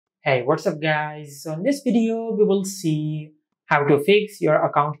Hey, what's up guys? So in this video, we will see how to fix your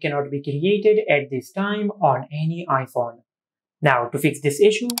account cannot be created at this time on any iPhone. Now, to fix this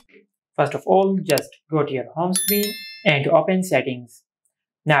issue, first of all, just go to your home screen and open settings.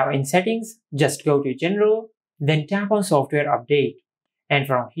 Now in settings, just go to general, then tap on software update. And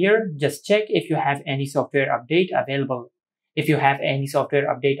from here, just check if you have any software update available. If you have any software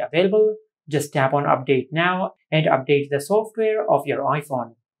update available, just tap on update now and update the software of your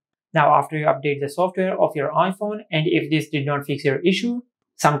iPhone. Now, after you update the software of your iPhone, and if this did not fix your issue,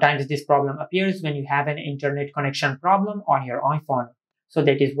 sometimes this problem appears when you have an internet connection problem on your iPhone. So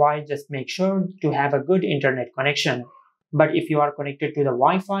that is why just make sure to have a good internet connection. But if you are connected to the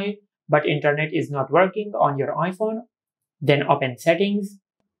Wi-Fi, but internet is not working on your iPhone, then open settings,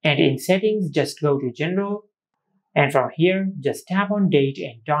 and in settings, just go to general, and from here, just tap on date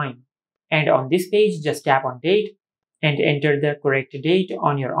and time. And on this page, just tap on date and enter the correct date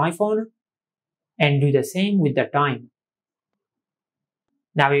on your iPhone and do the same with the time.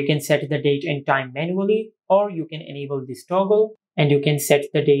 Now you can set the date and time manually, or you can enable this toggle and you can set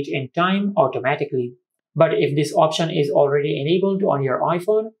the date and time automatically. But if this option is already enabled on your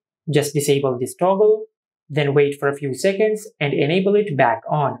iPhone, just disable this toggle, then wait for a few seconds and enable it back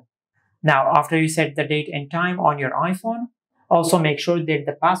on. Now after you set the date and time on your iPhone, also make sure that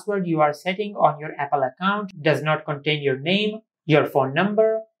the password you are setting on your Apple account does not contain your name, your phone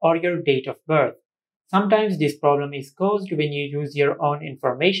number, or your date of birth. Sometimes this problem is caused when you use your own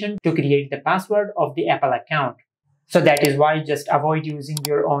information to create the password of the Apple account. So that is why just avoid using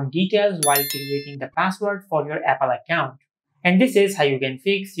your own details while creating the password for your Apple account. And this is how you can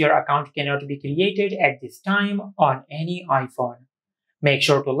fix your account cannot be created at this time on any iPhone. Make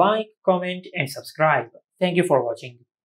sure to like, comment, and subscribe. Thank you for watching.